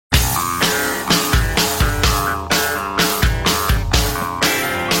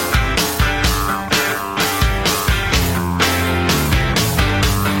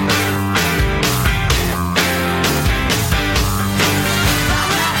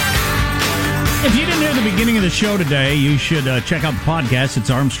If you didn't hear the beginning of the show today, you should check out the podcast.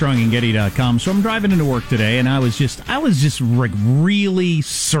 It's armstrongandgetty.com. So I'm driving into work today, and I was just really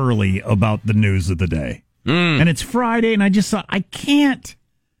surly about the news of the day. And it's Friday, and I just thought, I can't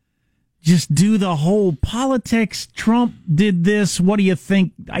just do the whole politics. Trump did this. What do you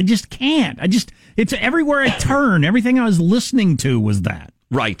think? I just can't. It's everywhere I turn. Everything I was listening to was that.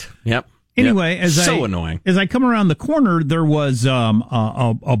 Right. Yep. Anyway, annoying. As I come around the corner, there was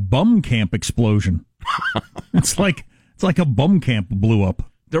a bum camp explosion. It's like a bum camp blew up.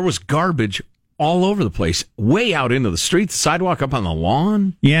 There was garbage all over the place, way out into the street, the sidewalk, up on the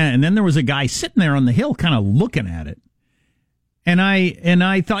lawn. Yeah, and then there was a guy sitting there on the hill, kind of looking at it. And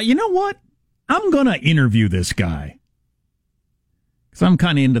I thought, you know what? I'm gonna interview this guy because I'm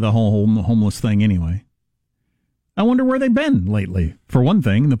kind of into the whole homeless thing anyway. I wonder where they've been lately. For one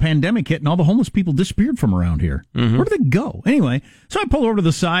thing, the pandemic hit and all the homeless people disappeared from around here. Mm-hmm. Where did they go? Anyway, so I pulled over to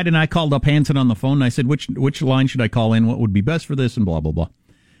the side and I called up Hanson on the phone and I said, which line should I call in? What would be best for this? And blah, blah, blah.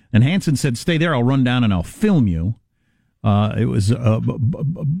 And Hanson said, stay there. I'll run down and I'll film you. It was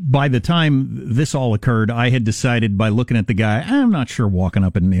by the time this all occurred, I had decided by looking at the guy, I'm not sure walking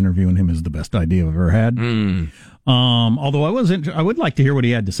up and interviewing him is the best idea I've ever had. Although I would like to hear what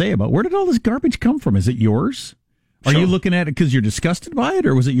he had to say about where did all this garbage come from? Is it yours? Are you looking at it because you're disgusted by it,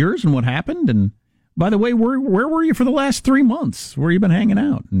 or was it yours and what happened? And by the way, where were you for the last 3 months? Where you been hanging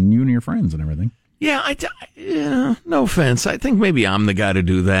out, and you and your friends and everything? Yeah, no offense. I think maybe I'm the guy to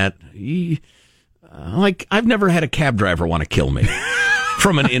do that. I've never had a cab driver want to kill me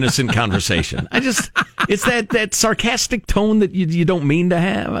from an innocent conversation. It's that sarcastic tone that you don't mean to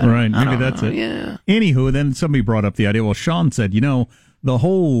have. Right, maybe that's it. Yeah. Anywho, then somebody brought up the idea. Well, Sean said, the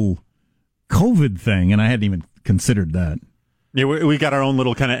whole COVID thing, and I hadn't even considered that. Yeah, we got our own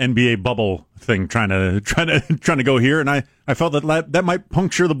little kind of NBA bubble thing trying to go here, and I felt that might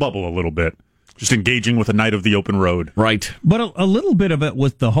puncture the bubble a little bit. Just engaging with a night of the open road. Right. But a little bit of it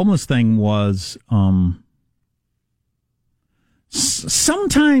with the homeless thing was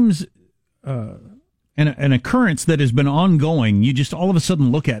sometimes an occurrence that has been ongoing, you just all of a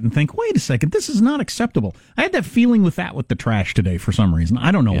sudden look at and think, wait a second, this is not acceptable. I had that feeling with the trash today for some reason.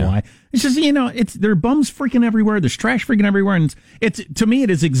 I don't know why. It's just, there are bums freaking everywhere. There's trash freaking everywhere. And to me, it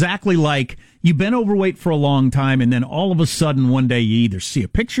is exactly like you've been overweight for a long time, and then all of a sudden one day you either see a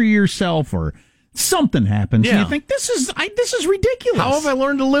picture of yourself or something happens, and you think, this is ridiculous. How have I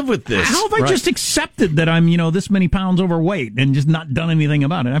learned to live with this? How have I just accepted that I'm, this many pounds overweight and just not done anything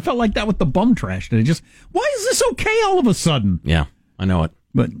about it? I felt like that with the bum trash today. Why is this okay all of a sudden? Yeah, I know it.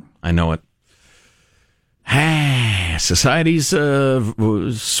 I know it. Society's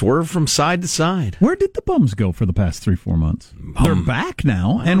swerve from side to side. Where did the bums go for the past 3-4 months? They're back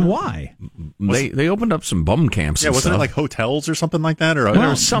now, and why? They opened up some bum camps. Yeah, wasn't it like hotels or something like that? Or there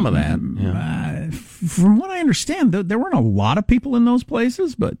was some of that. Yeah. From what I understand, there weren't a lot of people in those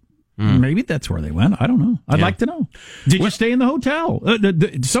places, but maybe that's where they went. I don't know. I'd like to know. Did you stay in the hotel?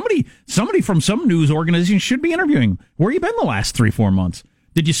 Somebody from some news organization should be interviewing. Where you been the last 3-4 months?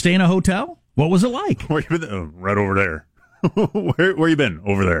 Did you stay in a hotel? What was it like? Where you been? Right over there. Where you been?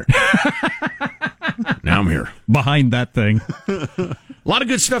 Over there. Now I'm here. Behind that thing. A lot of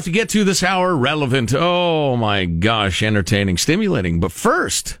good stuff to get to this hour. Relevant. Oh, my gosh. Entertaining. Stimulating. But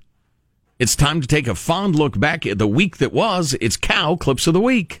first, it's time to take a fond look back at the week that was. It's Cow Clips of the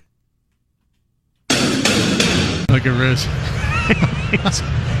Week. Look at Riz.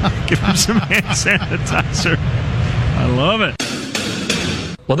 Give him some hand sanitizer. I love it.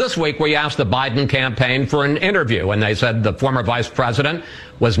 Well, this week we asked the Biden campaign for an interview, and they said the former vice president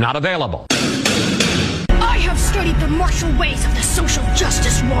was not available. I have studied the martial ways of the social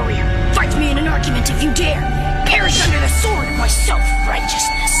justice warrior. Fight me in an argument if you dare. Perish under the sword of my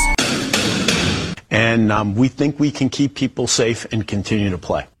self-righteousness. And we think we can keep people safe and continue to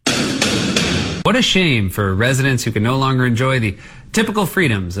play. What a shame for residents who can no longer enjoy the typical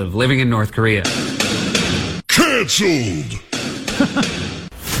freedoms of living in North Korea. Cancelled!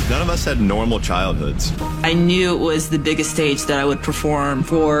 None of us had normal childhoods. I knew it was the biggest stage that I would perform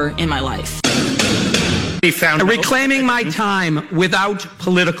for in my life. He found reclaiming my time without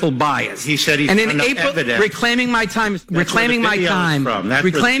political bias. He said he and found in April, evidence. reclaiming my time, reclaiming my time.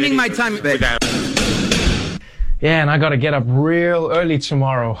 Yeah, and I got to get up real early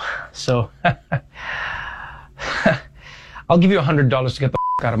tomorrow. So I'll give you $100 to get the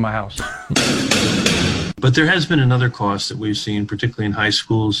out of my house. But there has been another cost that we've seen, particularly in high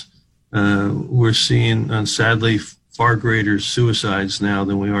schools. We're seeing, sadly, far greater suicides now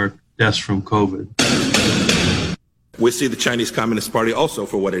than we are deaths from COVID. We see the Chinese Communist Party also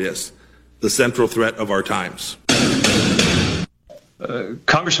for what it is, the central threat of our times.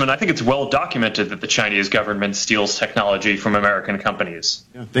 Congressman, I think it's well documented that the Chinese government steals technology from American companies.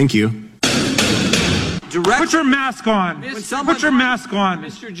 Thank you. Put your mask on. Put your mask on.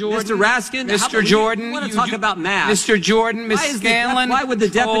 Mr. Jordan. Mr. Raskin. Mr. Jordan. You want to talk about masks. Mr. Jordan, Ms. Scanlon. Why would the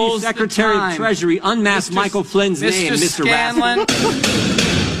Deputy Secretary of Treasury unmask Michael Flynn's name, Mr. Scanlon.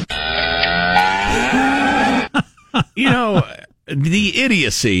 You know, the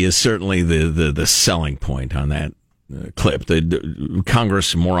idiocy is certainly the selling point on that clip. The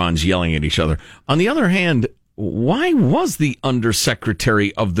Congress morons yelling at each other. On the other hand, why was the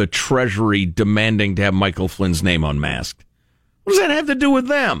Undersecretary of the Treasury demanding to have Michael Flynn's name unmasked? What does that have to do with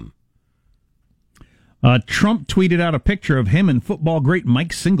them? Trump tweeted out a picture of him and football great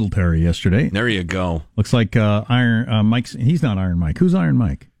Mike Singletary yesterday. There you go. Looks like Mike's. He's not Iron Mike. Who's Iron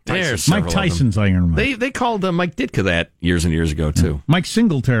Mike? Mike Tyson's Iron Mike. They called Mike Ditka that years and years ago too. Mike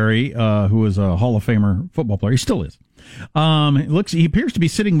Singletary, who was a Hall of Famer football player, he still is. He appears to be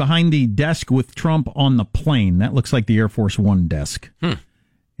sitting behind the desk with Trump on the plane. That looks like the Air Force One desk.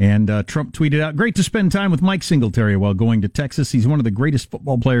 And Trump tweeted out, "Great to spend time with Mike Singletary while going to Texas. He's one of the greatest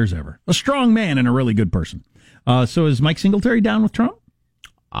football players ever. A strong man and a really good person." So is Mike Singletary down with Trump?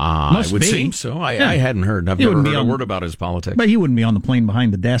 I would seem so. I hadn't heard. I've never heard a word about his politics. But he wouldn't be on the plane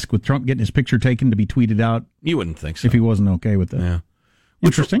behind the desk with Trump getting his picture taken to be tweeted out. You wouldn't think so. If he wasn't okay with that. Yeah.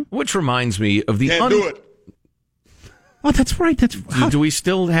 Interesting. Which reminds me of the... Can't do it. Oh, that's right. Do we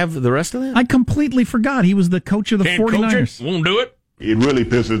still have the rest of that? I completely forgot. He was the coach of the 49ers. Coach it? Won't do it? It really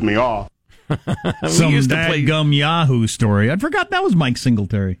pisses me off. Some dadgum Yahoo story. I forgot that was Mike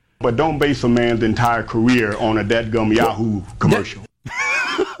Singletary. But don't base a man's entire career on a dadgum Yahoo commercial.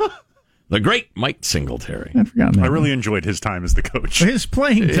 The great Mike Singletary. I'd forgotten that. I really enjoyed his time as the coach. His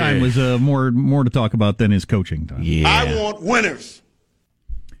playing time was more to talk about than his coaching time. Yeah. I want winners.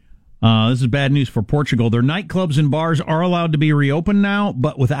 This is bad news for Portugal. Their nightclubs and bars are allowed to be reopened now,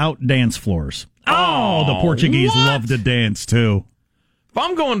 but without dance floors. Oh, the Portuguese love to dance, too. If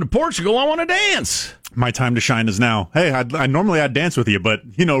I'm going to Portugal, I want to dance. My time to shine is now. Hey, I'd dance with you, but,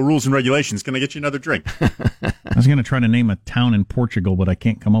 rules and regulations. Can I get you another drink? I was going to try to name a town in Portugal, but I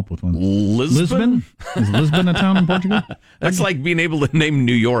can't come up with one. Lisbon? Is Lisbon a town in Portugal? That's like being able to name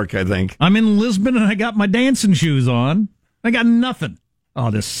New York, I think. I'm in Lisbon and I got my dancing shoes on. I got nothing. Oh,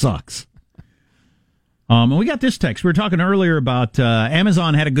 this sucks. And we got this text. We were talking earlier about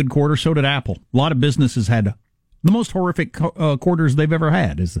Amazon had a good quarter, so did Apple. A lot of businesses had the most horrific quarters they've ever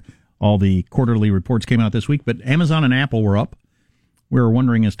had, as all the quarterly reports came out this week. But Amazon and Apple were up. We were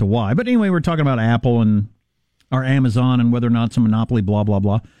wondering as to why. But anyway, we're talking about Apple and our Amazon and whether or not it's a monopoly, blah, blah,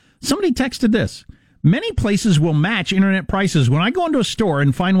 blah. Somebody texted this. Many places will match internet prices. When I go into a store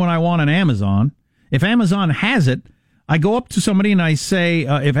and find what I want on Amazon, if Amazon has it, I go up to somebody and I say,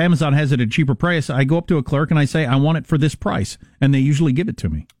 if Amazon has it at a cheaper price, I go up to a clerk and I say, I want it for this price. And they usually give it to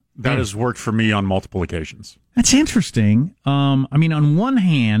me. That has worked for me on multiple occasions. That's interesting. On one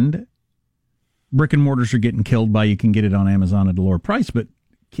hand, brick and mortars are getting killed by you can get it on Amazon at a lower price. But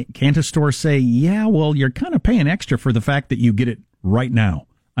can't a store say, yeah, well, you're kind of paying extra for the fact that you get it right now.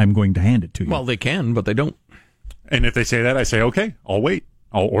 I'm going to hand it to you. Well, they can, but they don't. And if they say that, I say, okay, I'll wait.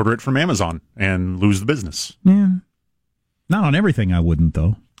 I'll order it from Amazon and lose the business. Yeah. Not on everything I wouldn't,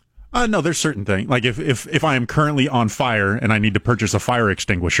 though. No, there's certain things. Like if I am currently on fire and I need to purchase a fire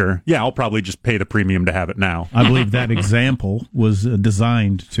extinguisher, yeah, I'll probably just pay the premium to have it now. I believe that example was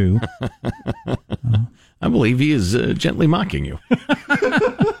designed to. I believe he is gently mocking you.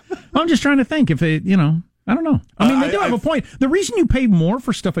 I'm just trying to think if it, I don't know. I mean, they do have a point. The reason you pay more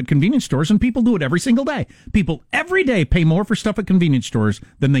for stuff at convenience stores, and people do it every single day. People every day pay more for stuff at convenience stores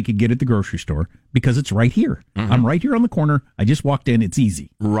than they could get at the grocery store because it's right here. Mm-hmm. I'm right here on the corner. I just walked in. It's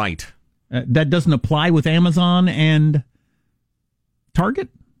easy. Right. That doesn't apply with Amazon and Target.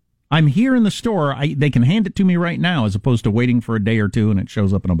 I'm here in the store. They can hand it to me right now as opposed to waiting for a day or two and it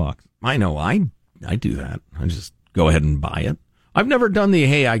shows up in a box. I know. I do that. I just go ahead and buy it. I've never done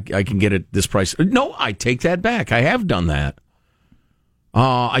I can get it this price. No, I take that back. I have done that.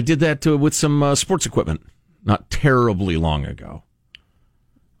 I did that with some sports equipment not terribly long ago.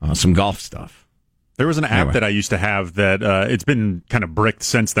 Some golf stuff. There was an app that I used to have that it's been kind of bricked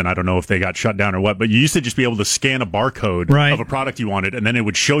since then. I don't know if they got shut down or what, but you used to just be able to scan a barcode of a product you wanted, and then it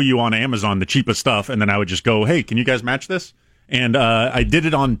would show you on Amazon the cheapest stuff, and then I would just go, hey, can you guys match this? And I did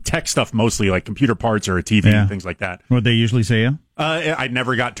it on tech stuff mostly, like computer parts or a TV and things like that. What they usually say, yeah? I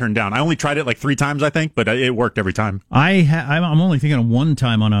never got turned down. I only tried it like 3 times, I think, but it worked every time. I'm only thinking of one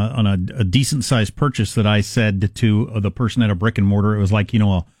time on a decent sized purchase that I said to the person at a brick and mortar. It was like,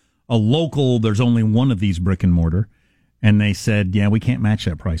 a local, there's only one of these brick and mortar. And they said, yeah, we can't match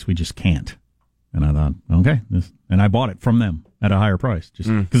that price. We just can't. And I thought, okay, and I bought it from them at a higher price, just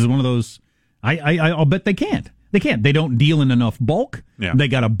because it's one of those. I'll bet they can't. They can't. They don't deal in enough bulk. Yeah. They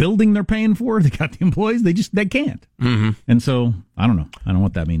got a building they're paying for. They got the employees. They can't. Mm-hmm. And so I don't know. I don't know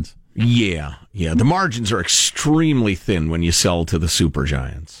what that means. Yeah. The margins are extremely thin when you sell to the super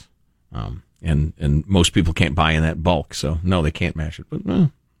giants, and most people can't buy in that bulk. So no, they can't match it.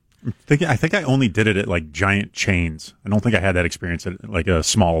 But I think I only did it at like giant chains. I don't think I had that experience at like a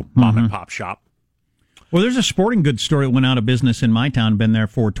small mom and pop shop. Well, there's a sporting goods store that went out of business in my town, been there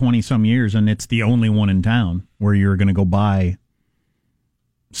for 20-some years, and it's the only one in town where you're going to go buy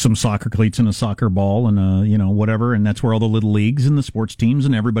some soccer cleats and a soccer ball and whatever, and that's where all the little leagues and the sports teams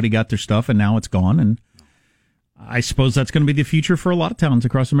and everybody got their stuff, and now it's gone. And I suppose that's going to be the future for a lot of towns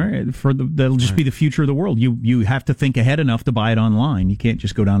across America. That'll just be the future of the world. You have to think ahead enough to buy it online. You can't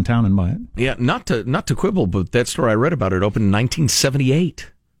just go downtown and buy it. Yeah, not to quibble, but that store I read about it opened in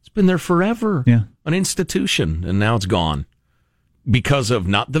 1978. It's been there forever. Yeah. An institution, and now it's gone because of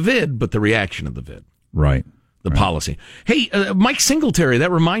not the vid, but the reaction of the vid. Right. The policy. Hey, Mike Singletary,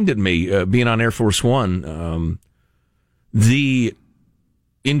 that reminded me, being on Air Force One, the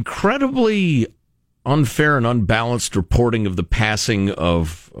incredibly unfair and unbalanced reporting of the passing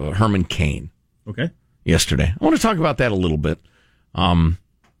of Herman Cain. Okay. Yesterday. I want to talk about that a little bit.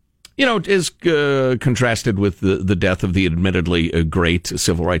 Is contrasted with the death of the admittedly great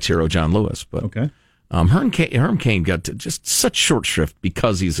civil rights hero John Lewis. But okay. Herman Cain got just such short shrift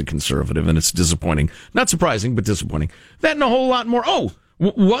because he's a conservative, and it's disappointing. Not surprising, but disappointing. That and a whole lot more. Oh,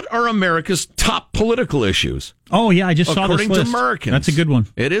 what are America's top political issues? Oh, yeah, I just saw this list. According to Americans. That's a good one.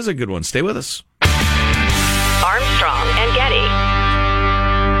 It is a good one. Stay with us. Armstrong and Getty.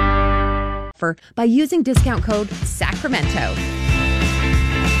 By using discount code Sacramento.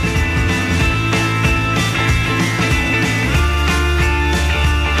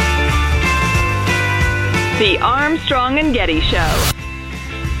 The Armstrong and Getty Show.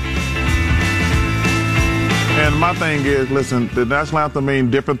 And my thing is, listen, the national anthem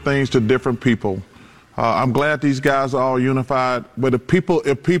means different things to different people. I'm glad these guys are all unified, but if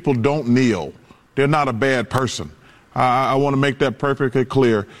people don't kneel, they're not a bad person. I want to make that perfectly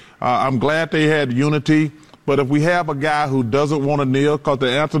clear. I'm glad they had unity, but if we have a guy who doesn't want to kneel because the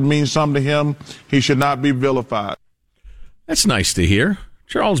anthem means something to him, he should not be vilified. That's nice to hear.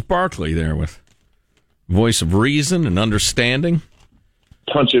 Charles Barkley there with voice of reason and understanding.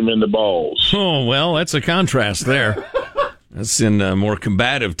 Punch him in the balls. Oh, well, that's a contrast there. That's in more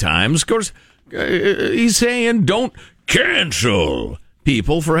combative times. Of course, he's saying don't cancel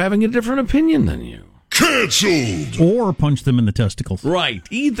people for having a different opinion than you. Canceled! Or punch them in the testicles. Right.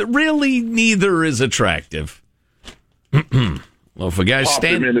 Neither is attractive. Well, if a guy's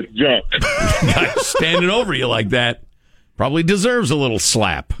standing over you like that, probably deserves a little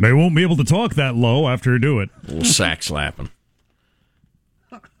slap. They won't be able to talk that low after you do it. A little sack slapping.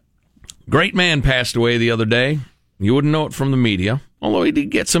 Great man passed away the other day. You wouldn't know it from the media, although he did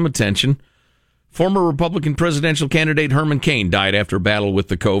get some attention. Former Republican presidential candidate Herman Cain died after a battle with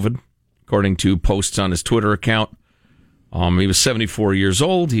the COVID, according to posts on his Twitter account. He was 74 years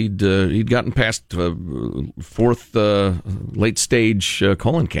old. He'd gotten past fourth late stage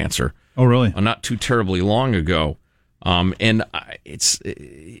colon cancer. Oh, really? Not too terribly long ago. And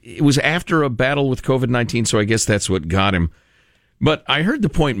it was after a battle with COVID-19, so I guess that's what got him. But I heard the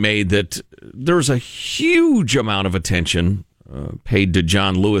point made that there's a huge amount of attention paid to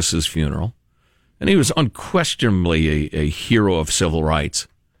John Lewis's funeral, and he was unquestionably a hero of civil rights.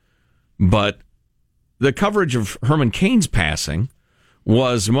 But the coverage of Herman Cain's passing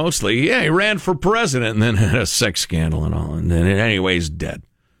was mostly, he ran for president and then had a sex scandal and all, and then anyway he's dead,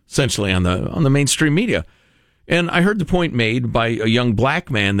 essentially on the mainstream media. And I heard the point made by a young black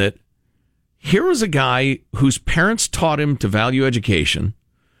man that here was a guy whose parents taught him to value education.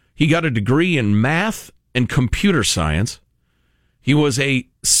 He got a degree in math and computer science. He was a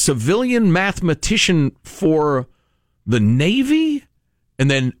civilian mathematician for the Navy, and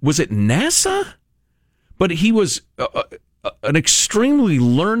then was it NASA? But he was an extremely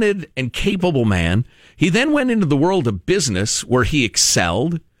learned and capable man. He then went into the world of business where he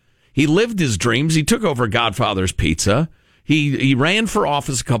excelled. He lived his dreams. He took over Godfather's Pizza. He ran for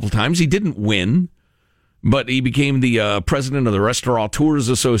office a couple times. He didn't win, but he became the president of the Restaurateurs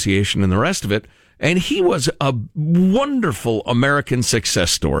Association and the rest of it. And he was a wonderful American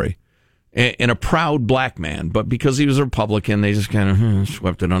success story and a proud black man. But because he was a Republican, they just kind of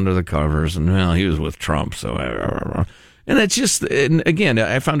swept it under the covers. And, well, he was with Trump. So, and it's just, and again,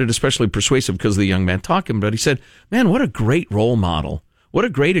 I found it especially persuasive because of the young man talking. But he said, man, what a great role model. What a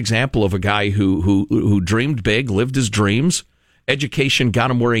great example of a guy who dreamed big, lived his dreams. Education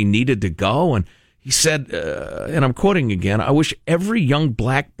got him where he needed to go, and He said, and I'm quoting again, "I wish every young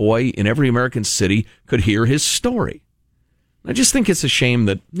black boy in every American city could hear his story." I just think it's a shame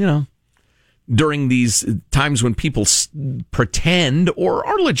that, during these times when people pretend or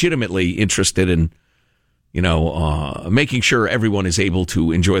are legitimately interested in, making sure everyone is able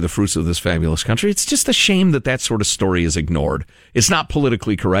to enjoy the fruits of this fabulous country, it's just a shame that that sort of story is ignored. It's not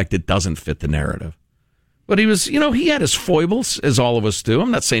politically correct. It doesn't fit the narrative. But he was, he had his foibles, as all of us do.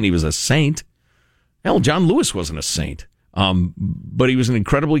 I'm not saying he was a saint. Hell, John Lewis wasn't a saint. But he was an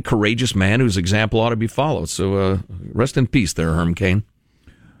incredibly courageous man whose example ought to be followed. So rest in peace there, Herm Cain.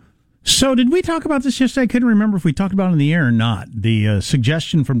 So did we talk about this yesterday? I couldn't remember if we talked about it in the air or not. The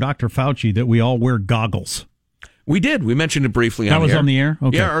suggestion from Dr. Fauci that we all wear goggles. We did. We mentioned it briefly on the air. That was on the air?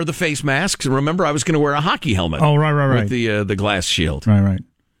 Okay. Yeah, or the face masks. Remember, I was going to wear a hockey helmet. Oh, right. With the glass shield. Right.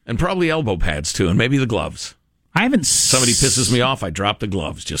 And probably elbow pads, too, and maybe the gloves. I haven't... Somebody pisses me off, I drop the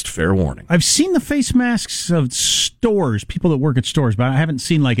gloves. Just fair warning. I've seen the face masks of stores, people that work at stores, but I haven't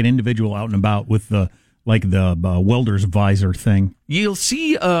seen like an individual out and about with the welder's visor thing. You'll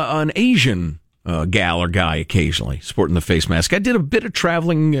see an Asian gal or guy occasionally sporting the face mask. I did a bit of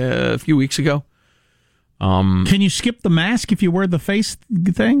traveling a few weeks ago. Can you skip the mask if you wear the face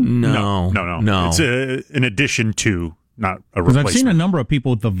thing? No. It's an addition to, not a replacement. Because I've seen a number of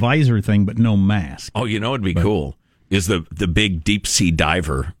people with the visor thing, but no mask. Oh, it'd be cool. Is the big deep sea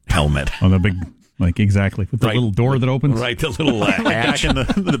diver helmet? Oh, the big, exactly, with the little door that opens. Right, the little hatch.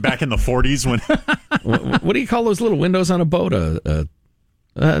 back in the 40s when. What do you call those little windows on a boat? A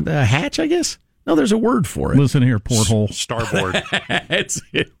hatch, I guess. No, there's a word for it. Listen here, porthole. Starboard. It's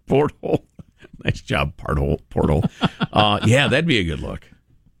it, porthole. Nice job, porthole. Yeah, that'd be a good look.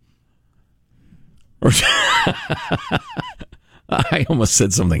 I almost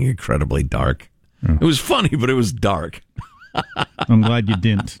said something incredibly dark. It was funny, but it was dark. I'm glad you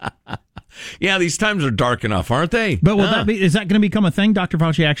didn't. Yeah, these times are dark enough, aren't they? But is that going to become a thing? Dr.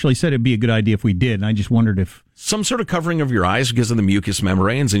 Fauci actually said it'd be a good idea if we did, and I just wondered if... Some sort of covering of your eyes because of the mucous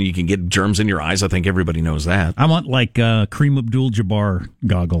membranes, and you can get germs in your eyes. I think everybody knows that. I want, Kareem Abdul-Jabbar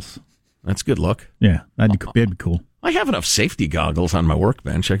goggles. That's a good look. Yeah, that'd be cool. I have enough safety goggles on my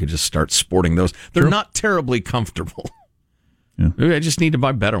workbench. I could just start sporting those. They're not terribly comfortable. Yeah. Maybe I just need to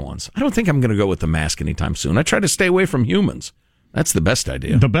buy better ones. I don't think I'm going to go with the mask anytime soon. I try to stay away from humans. That's the best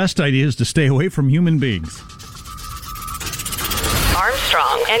idea. The best idea is to stay away from human beings.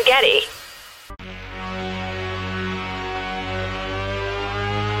 Armstrong and Getty.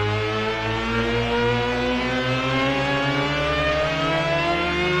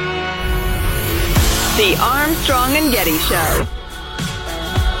 The Armstrong and Getty Show.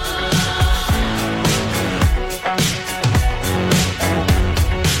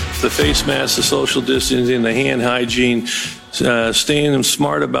 The face mask, the social distancing, the hand hygiene, staying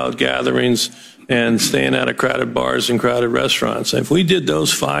smart about gatherings, and staying out of crowded bars and crowded restaurants. If we did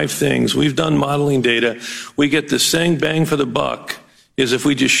those 5 things, we've done modeling data, we get the same bang for the buck as if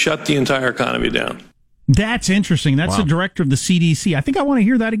we just shut the entire economy down. That's interesting. That's the director of the CDC. I think I want to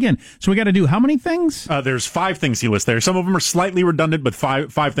hear that again. So we got to do how many things? There's 5 things he lists there. Some of them are slightly redundant, but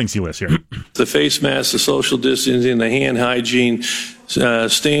five things he lists here. The face mask, the social distancing, the hand hygiene,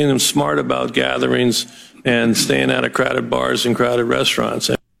 staying smart about gatherings, and staying out of crowded bars and crowded restaurants.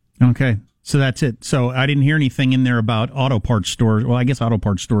 Okay. So that's it. So I didn't hear anything in there about auto parts stores. Well, I guess auto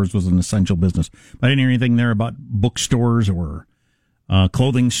parts stores was an essential business. But I didn't hear anything there about bookstores or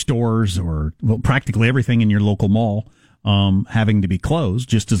clothing stores or practically everything in your local mall having to be closed,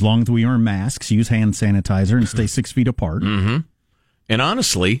 just as long as we wear masks, use hand sanitizer, and stay 6 feet apart. Mm-hmm. And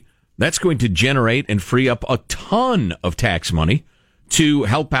honestly, that's going to generate and free up a ton of tax money to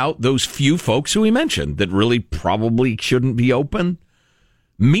help out those few folks who we mentioned that really probably shouldn't be open.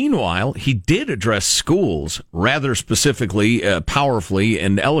 Meanwhile, he did address schools rather specifically, powerfully,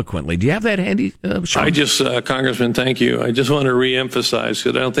 and eloquently. Do you have that handy, Sean? Congressman, thank you. I just want to reemphasize,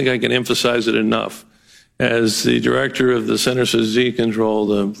 because I don't think I can emphasize it enough. As the director of the Centers for Disease Control,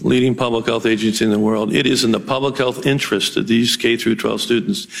 the leading public health agency in the world, it is in the public health interest of these K through 12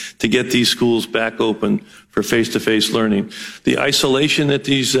 students to get these schools back open for face-to-face learning. The isolation that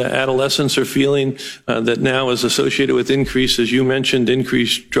these adolescents are feeling that now is associated with increased, as you mentioned,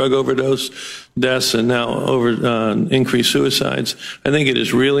 increased drug overdose deaths and now increased suicides. I think it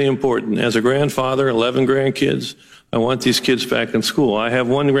is really important. As a grandfather, 11 grandkids, I want these kids back in school. I have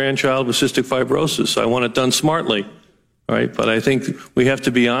one grandchild with cystic fibrosis. So I want it done smartly, right? But I think we have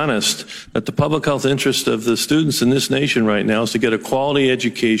to be honest that the public health interest of the students in this nation right now is to get a quality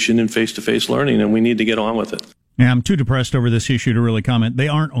education in face-to-face learning, and we need to get on with it. Yeah, I'm too depressed over this issue to really comment. They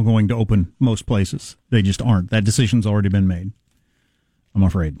aren't going to open most places. They just aren't. That decision's already been made, I'm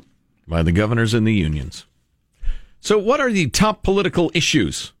afraid. by the governors and the unions. So what are the top political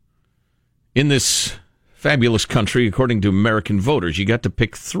issues in this fabulous country, according to American voters? You got to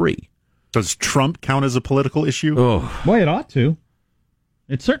pick 3. Does Trump count as a political issue? Oh, boy, it ought to.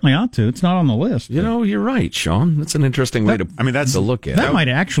 It certainly ought to. It's not on the list. You know, you're right, Sean. That's an interesting way to look at it. That might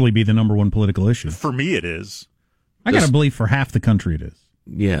actually be the number one political issue. For me, it is. I got to believe for half the country it is.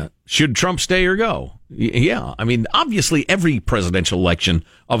 Yeah. Should Trump stay or go? Yeah. I mean, obviously, every presidential election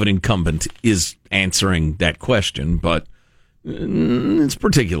of an incumbent is answering that question, but it's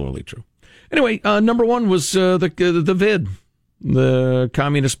particularly true. Anyway, number 1 was the vid, the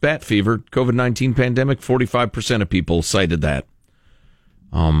communist bat fever, COVID-19 pandemic. 45% of people cited that.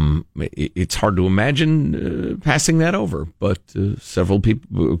 It's hard to imagine passing that over, but several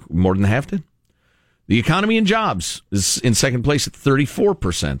people, more than half did. The economy and jobs is in second place at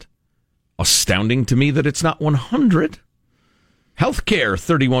 34%. Astounding to me that it's not 100. Healthcare,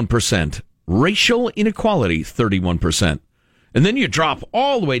 31%. Racial inequality, 31%. And then you drop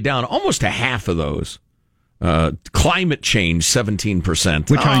all the way down, almost to half of those. Climate change,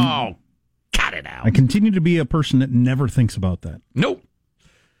 17%. Cut it out. I continue to be a person that never thinks about that. Nope.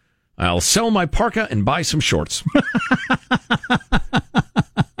 I'll sell my parka and buy some shorts.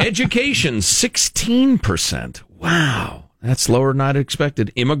 Education, 16%. Wow. That's lower than I'd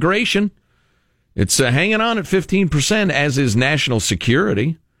expected. Immigration, it's hanging on at 15%, as is national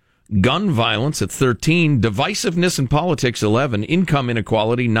security. Gun violence at 13%. Divisiveness in politics, 11%. Income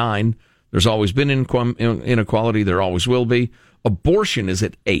inequality, 9%. There's always been income inequality. There always will be. Abortion is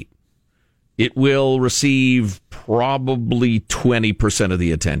at 8%. It will receive probably 20% of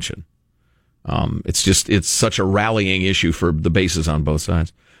the attention. It's such a rallying issue for the bases on both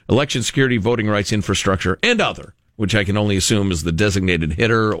sides. Election security, voting rights, infrastructure, and other, which I can only assume is the designated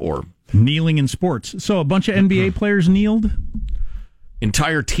hitter or kneeling in sports. So a bunch of NBA players kneeled?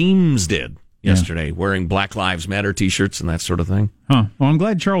 Entire teams did yesterday, wearing Black Lives Matter T-shirts and that sort of thing. Huh. Well, I'm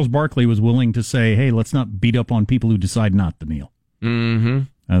glad Charles Barkley was willing to say, hey, let's not beat up on people who decide not to kneel. Mm-hmm.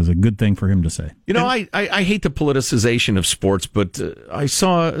 That was a good thing for him to say. You know, I hate the politicization of sports, but I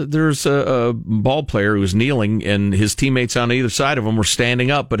saw there's a ball player who was kneeling, and his teammates on either side of him were standing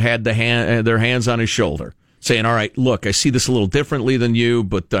up, but had their hands on his shoulder, saying, all right, look, I see this a little differently than you,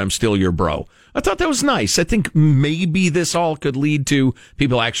 but I'm still your bro. I thought that was nice. I think maybe this all could lead to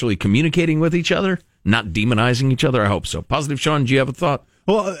people actually communicating with each other, not demonizing each other. I hope so. Positive, Sean, do you have a thought?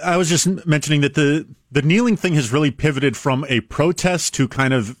 Well, I was just mentioning that the kneeling thing has really pivoted from a protest to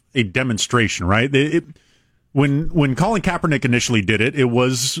kind of a demonstration, right? When Colin Kaepernick initially did it, it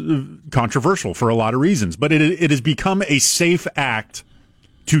was controversial for a lot of reasons, but it has become a safe act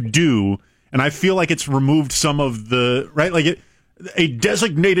to do, and I feel like it's removed some of the, right? Like a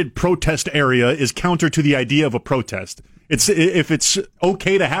designated protest area is counter to the idea of a protest. If it's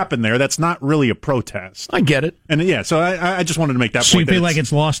okay to happen there, that's not really a protest. I get it. And yeah, so I just wanted to make that point. So you feel like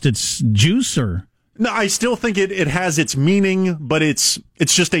it's lost its juice, or? No, I still think it has its meaning, but it's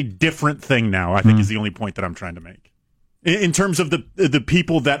just a different thing now, I think is the only point that I'm trying to make. In terms of the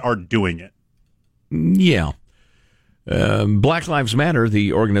people that are doing it. Yeah. Black Lives Matter,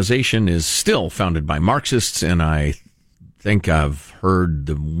 the organization, is still founded by Marxists, and I think I've heard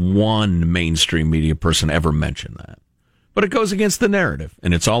the one mainstream media person ever mention that. But it goes against the narrative,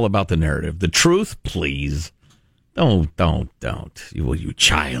 and it's all about the narrative. The truth, please. Don't. You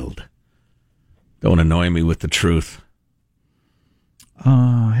child. Don't annoy me with the truth.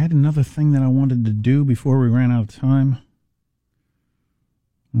 I had another thing that I wanted to do before we ran out of time.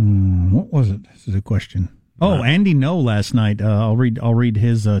 What was it? This is a question. Oh, Andy No last night. I'll read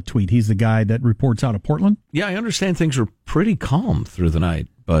his tweet. He's the guy that reports out of Portland. Yeah, I understand things were pretty calm through the night,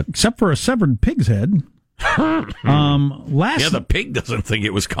 but except for a severed pig's head. The pig doesn't think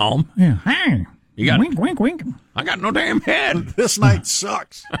it was calm. Yeah, hey, you got wink, wink, wink. I got no damn head. This night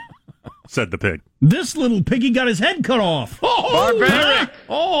sucks, said the pig. This little piggy got his head cut off. Oh, barbaric!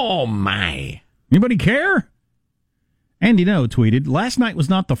 Oh my! Anybody care? Andy No tweeted, last night was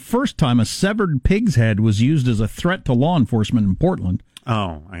not the first time a severed pig's head was used as a threat to law enforcement in Portland.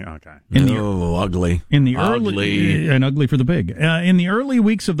 Oh, okay. Ugly. In the ugly for the pig. In the early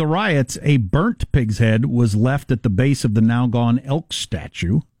weeks of the riots, a burnt pig's head was left at the base of the now gone elk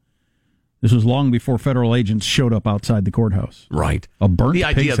statue. This was long before federal agents showed up outside the courthouse. Right. A burnt The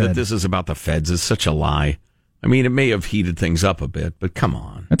idea pig's that head. this is about the feds is such a lie. I mean, it may have heated things up a bit, but come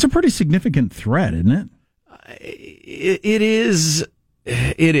on. That's a pretty significant threat, isn't it? It is.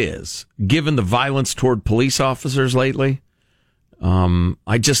 It is. Given the violence toward police officers lately,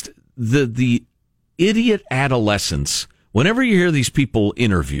 the idiot adolescence. Whenever you hear these people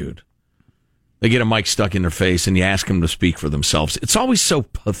interviewed, They get a mic stuck in their face, and you ask them to speak for themselves. It's always so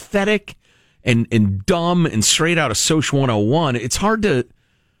pathetic and dumb and straight out of Social 101. It's hard to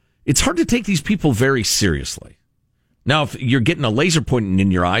take these people very seriously. Now, if you're getting a laser pointing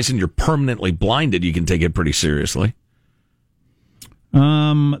in your eyes and you're permanently blinded, you can take it pretty seriously.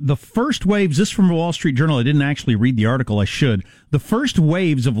 The first waves, this from the Wall Street Journal, I didn't actually read the article, I should. The first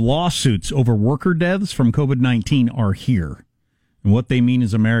waves of lawsuits over worker deaths from COVID-19 are here. And what they mean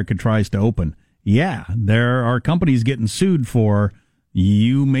is America tries to open. Yeah, there are companies getting sued for,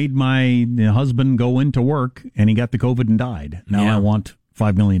 you made my husband go into work and he got the COVID and died. Now I want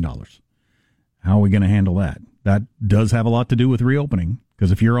 $5 million. How are we going to handle that? That does have a lot to do with reopening,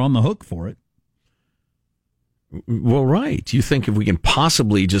 because if you're on the hook for it. Well, right. You think if we can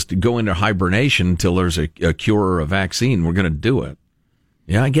possibly just go into hibernation until there's a cure or a vaccine, we're going to do it.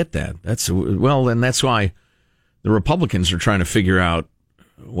 Yeah, I get that. And that's why the Republicans are trying to figure out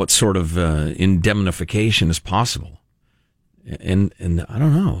what sort of indemnification is possible. And I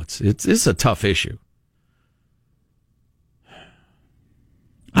don't know. It's a tough issue.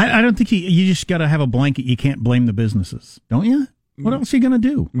 I don't think you just got to have a blanket. You can't blame the businesses, don't you? What else are you going to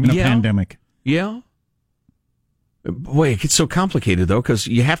do in a pandemic? Yeah. Boy, it gets so complicated, though, because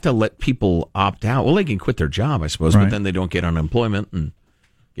you have to let people opt out. Well, they can quit their job, I suppose, but then they don't get unemployment and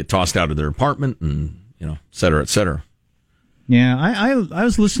get tossed out of their apartment and, et cetera, et cetera. Yeah, I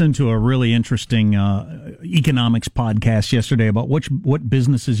was listening to a really interesting economics podcast yesterday about what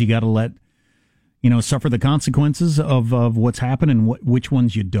businesses you got to let suffer the consequences of what's happened and which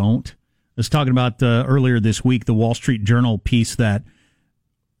ones you don't. I was talking about earlier this week, the Wall Street Journal piece that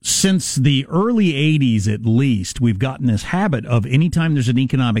since the early 80s, at least, we've gotten this habit of anytime there's an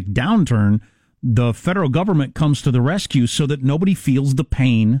economic downturn, the federal government comes to the rescue so that nobody feels the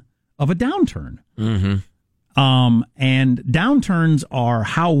pain of a downturn. Mm-hmm. And downturns are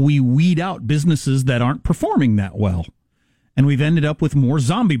how we weed out businesses that aren't performing that well. And we've ended up with more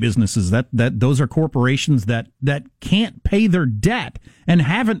zombie businesses. That those are corporations that can't pay their debt and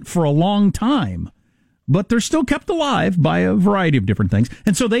haven't for a long time. But they're still kept alive by a variety of different things.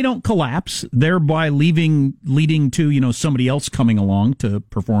 And so they don't collapse, thereby leading to, somebody else coming along to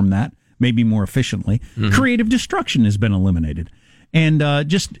perform that, maybe more efficiently. Mm-hmm. Creative destruction has been eliminated. And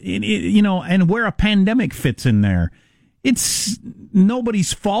and where a pandemic fits in there, it's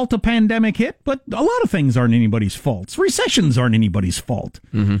nobody's fault a pandemic hit, but a lot of things aren't anybody's faults. Recessions aren't anybody's fault.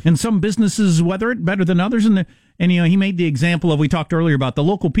 Mm-hmm. And some businesses weather it better than others. And he made the example of, we talked earlier about the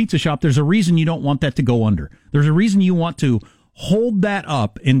local pizza shop. There's a reason you don't want that to go under. There's a reason you want to hold that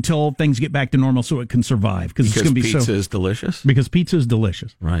up until things get back to normal so it can survive. Because it's going to be pizza is delicious? Because pizza is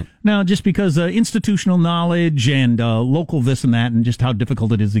delicious. Right. Now, just because institutional knowledge and local this and that and just how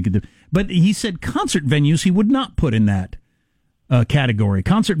difficult it is to get to. But he said concert venues he would not put in that category.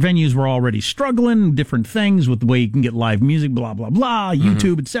 Concert venues were already struggling, different things with the way you can get live music, blah, blah, blah,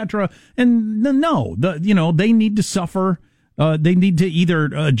 YouTube, etc. And no, they need to suffer. They need to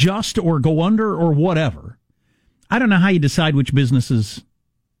either adjust or go under or whatever. I don't know how you decide which businesses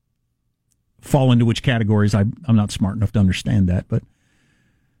fall into which categories. I'm not smart enough to understand that, but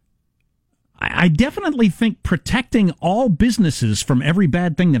I definitely think protecting all businesses from every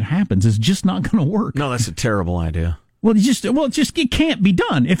bad thing that happens is just not going to work. No, that's a terrible idea. Well, it can't be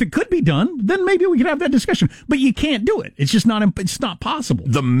done. If it could be done, then maybe we could have that discussion. But you can't do it. It's just not. It's not possible.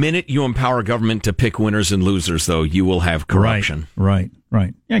 The minute you empower government to pick winners and losers, though, you will have corruption. Right.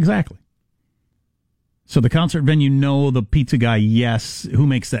 Yeah, exactly. So the concert venue, no. The pizza guy, yes. Who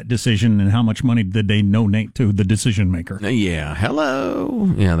makes that decision, and how much money did they donate to the decision maker? Yeah.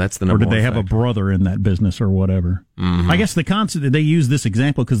 Hello. Yeah, that's the number. Or did they have a brother in that business or whatever? Mm-hmm. I guess they use this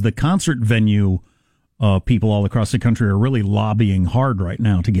example because the concert venue. People all across the country are really lobbying hard right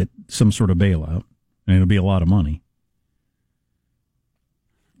now to get some sort of bailout, and it'll be a lot of money.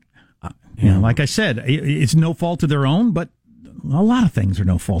 Like I said, it's no fault of their own, but a lot of things are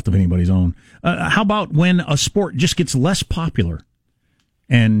no fault of anybody's own. How about when a sport just gets less popular,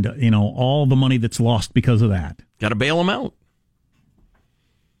 and all the money that's lost because of that? Got to bail them out.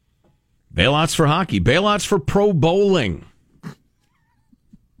 Bailouts for hockey, bailouts for pro bowling.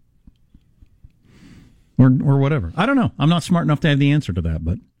 Or whatever. I don't know. I'm not smart enough to have the answer to that,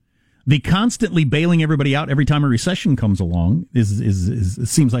 but the constantly bailing everybody out every time a recession comes along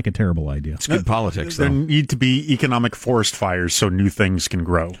seems like a terrible idea. It's good politics, though. There need to be economic forest fires so new things can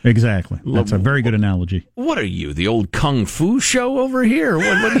grow. Exactly. That's a very good analogy. What are you, the old kung fu show over here?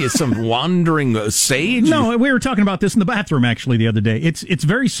 What are you, some wandering sage? No, we were talking about this in the bathroom, actually, the other day. It's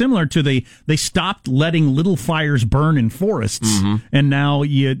very similar to they stopped letting little fires burn in forests, and now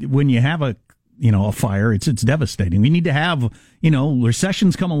when you have a a fire, it's devastating. We need to have,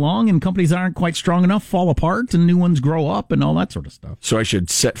 recessions come along and companies aren't quite strong enough fall apart and new ones grow up and all that sort of stuff. So I should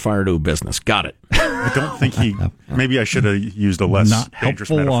set fire to a business. Got it. I don't think maybe I should have used a less not dangerous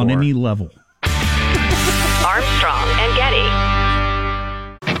helpful metaphor. on any level. Armstrong and Getty.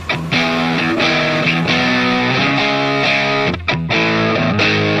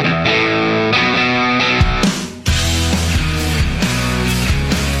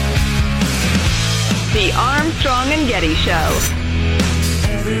 The Armstrong and Getty Show.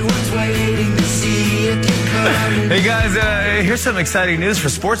 Everyone's waiting to see if you're coming. Hey guys, here's some exciting news for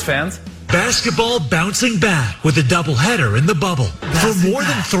sports fans. Basketball bouncing back with a doubleheader in the bubble. For more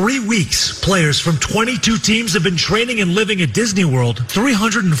than 3 weeks, players from 22 teams have been training and living at Disney World.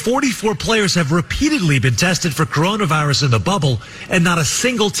 344 players have repeatedly been tested for coronavirus in the bubble, and not a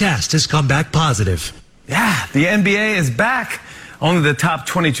single test has come back positive. Yeah, the NBA is back. Only the top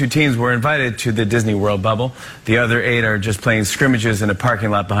 22 teams were invited to the Disney World bubble. The other 8 are just playing scrimmages in a parking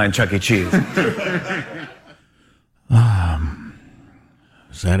lot behind Chuck E. Cheese. Is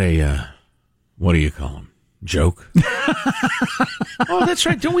that a, what do you call them? Joke? Oh, that's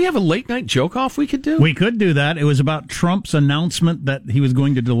right. Don't we have a late night joke off we could do? We could do that. It was about Trump's announcement that he was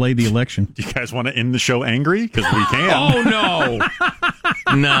going to delay the election. Do you guys want to end the show angry? Because we can. Oh, no.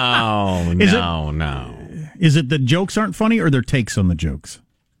 No. Is it the jokes aren't funny or their takes on the jokes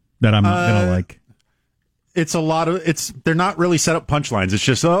that I'm going to like? It's a lot of, they're not really set up punchlines. It's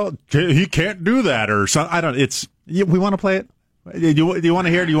just, he can't do that or something. We want to play it? Do you want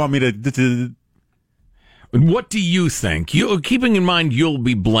to hear it? Do you want me to What do you think? Keeping in mind you'll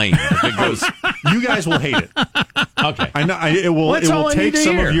be blamed if it goes. You guys will hate it. Okay, I know it will. It will take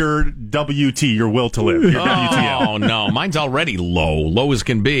some of your WT, your will to live. Your WTF. Oh no, mine's already low as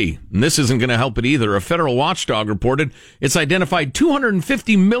can be, and this isn't going to help it either. A federal watchdog reported it's identified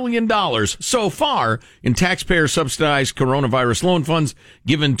 $250 million so far in taxpayer-subsidized coronavirus loan funds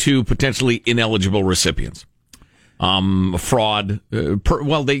given to potentially ineligible recipients. Fraud.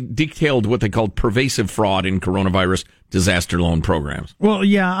 They detailed what they called pervasive fraud in coronavirus disaster loan programs. Well,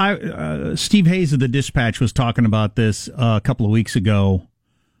 yeah, Steve Hayes of the Dispatch was talking about this a couple of weeks ago,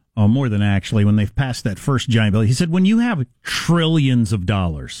 more than actually, when they've passed that first giant bill. He said, when you have trillions of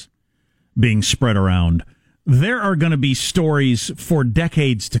dollars being spread around, there are going to be stories for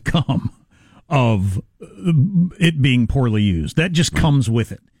decades to come of it being poorly used. That just comes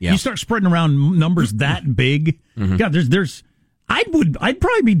with it. Yeah. You start spreading around numbers that big. Mm-hmm. God, I'd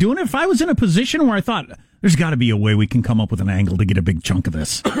probably be doing it if I was in a position where I thought there's got to be a way we can come up with an angle to get a big chunk of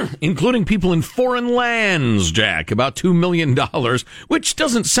this. Including people in foreign lands, Jack, about $2 million, which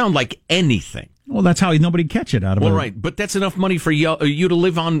doesn't sound like anything. Well, that's how nobody catch it out of it. Well, right, but that's enough money for you to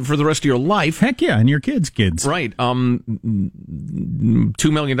live on for the rest of your life. Heck yeah, and your kids. Right. $2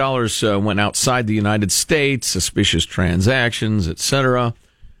 million went outside the United States, suspicious transactions, etc.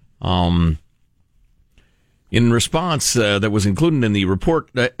 In response, that was included in the report,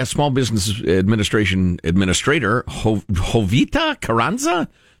 a Small Business Administration Administrator, Jovita Carranza,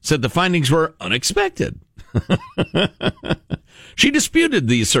 said the findings were unexpected. She disputed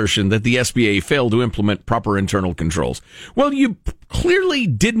the assertion that the SBA failed to implement proper internal controls. Well, you clearly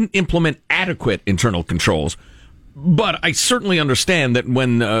didn't implement adequate internal controls, but I certainly understand that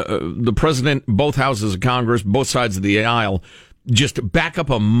when the president, both houses of Congress, both sides of the aisle, just back up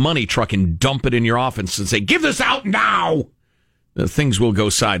a money truck and dump it in your office and say, give this out now, things will go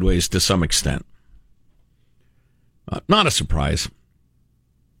sideways to some extent. Not a surprise.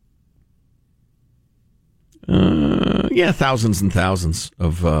 Thousands and thousands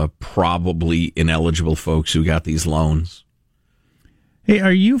of probably ineligible folks who got these loans. Hey,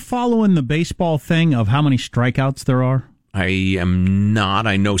 are you following the baseball thing of how many strikeouts there are? I am not.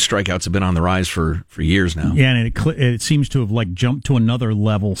 I know strikeouts have been on the rise for years now. Yeah, and it seems to have jumped to another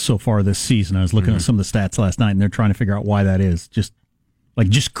level so far this season. I was looking at some of the stats last night, and they're trying to figure out why that is. Just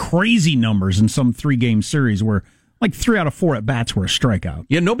crazy numbers in some 3-game series where 3 out of 4 at bats were a strikeout.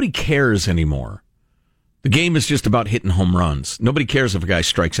 Yeah, nobody cares anymore. The game is just about hitting home runs. Nobody cares if a guy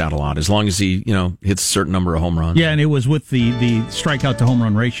strikes out a lot, as long as he, hits a certain number of home runs. Yeah, and it was with the strikeout to home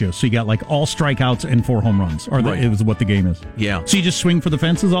run ratio. So you got all strikeouts and 4 home runs, it was what the game is. Yeah. So you just swing for the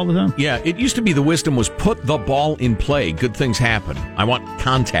fences all the time? Yeah, it used to be the wisdom was put the ball in play. Good things happen. I want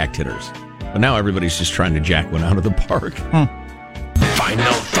contact hitters. But now everybody's just trying to jack one out of the park. Huh.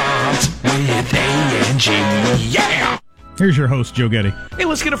 Final thoughts with A&G. Yeah! Here's your host, Joe Getty. Hey,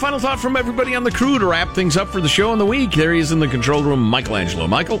 let's get a final thought from everybody on the crew to wrap things up for the show in the week. There he is in the control room, Michelangelo.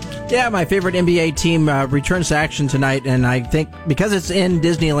 Michael? Yeah, my favorite NBA team returns to action tonight, and I think because it's in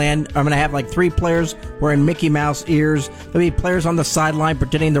Disneyland, I'm going to have like 3 players wearing Mickey Mouse ears. There'll be players on the sideline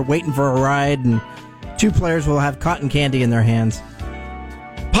pretending they're waiting for a ride, and 2 players will have cotton candy in their hands.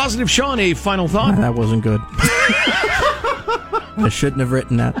 Positive Sean, a final thought? That wasn't good. I shouldn't have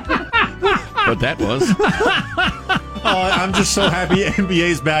written that. But that was. I'm just so happy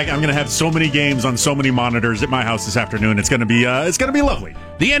NBA's back. I'm going to have so many games on so many monitors at my house this afternoon. It's going to be lovely.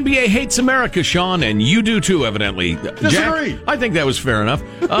 The NBA hates America, Sean, and you do too, evidently. Disagree. Jack, I think that was fair enough.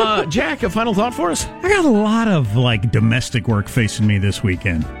 Jack, a final thought for us? I got a lot of domestic work facing me this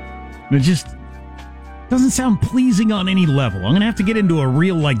weekend. It just doesn't sound pleasing on any level. I'm going to have to get into a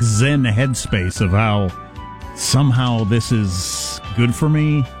real Zen headspace of how somehow this is good for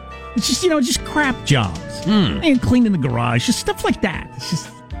me. It's just, just crap jobs. And cleaning the garage, just stuff like that. It's just...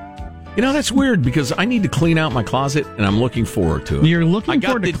 that's weird because I need to clean out my closet, and I'm looking forward to it. You're looking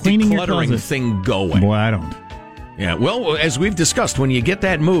forward to cleaning your closet. I got the decluttering thing going. Boy, I don't. Yeah, well, as we've discussed, when you get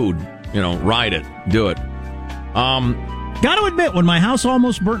that mood, ride it. Do it. Got to admit, when my house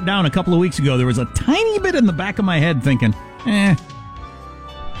almost burnt down a couple of weeks ago, there was a tiny bit in the back of my head thinking, get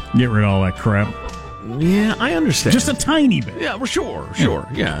rid of all that crap. Yeah, I understand. Just a tiny bit. Yeah, well, sure.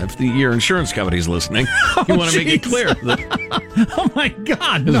 Yeah, if your insurance company's listening, you want to make it clear that oh my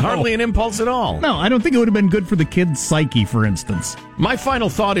God, there's hardly an impulse at all. No, I don't think it would have been good for the kid's psyche, for instance. My final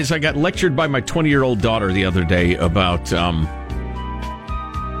thought is I got lectured by my 20-year-old daughter the other day about,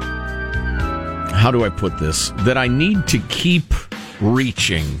 how do I put this? That I need to keep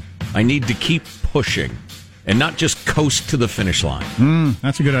reaching. I need to keep pushing. And not just coast to the finish line.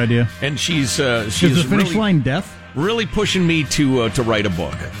 That's a good idea. And she's the finish line death? Really pushing me to write a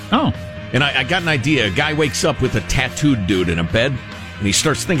book. Oh. And I got an idea. A guy wakes up with a tattooed dude in a bed, and he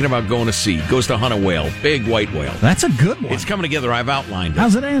starts thinking about going to sea. Goes to hunt a whale, big white whale. That's a good one. It's coming together. I've outlined it.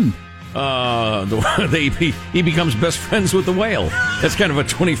 How's it end? He becomes best friends with the whale. That's kind of a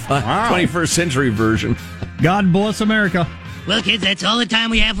 21st century version. God bless America. Well, kids, that's all the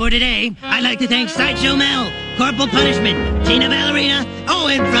time we have for today. I'd like to thank Sideshow Mel, Corporal Punishment, Tina Ballerina,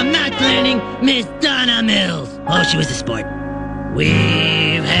 and from Not Landing, Miss Donna Mills. Oh, she was a sport.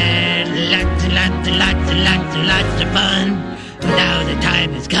 We've had lots and lots and lots and lots and lots of fun. Now the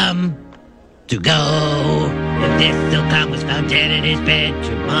time has come to go. If this silk was found dead in his bed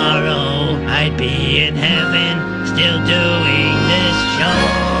tomorrow, I'd be in heaven still doing this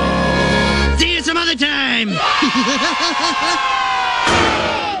show. See you some other time.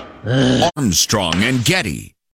 Armstrong and Getty.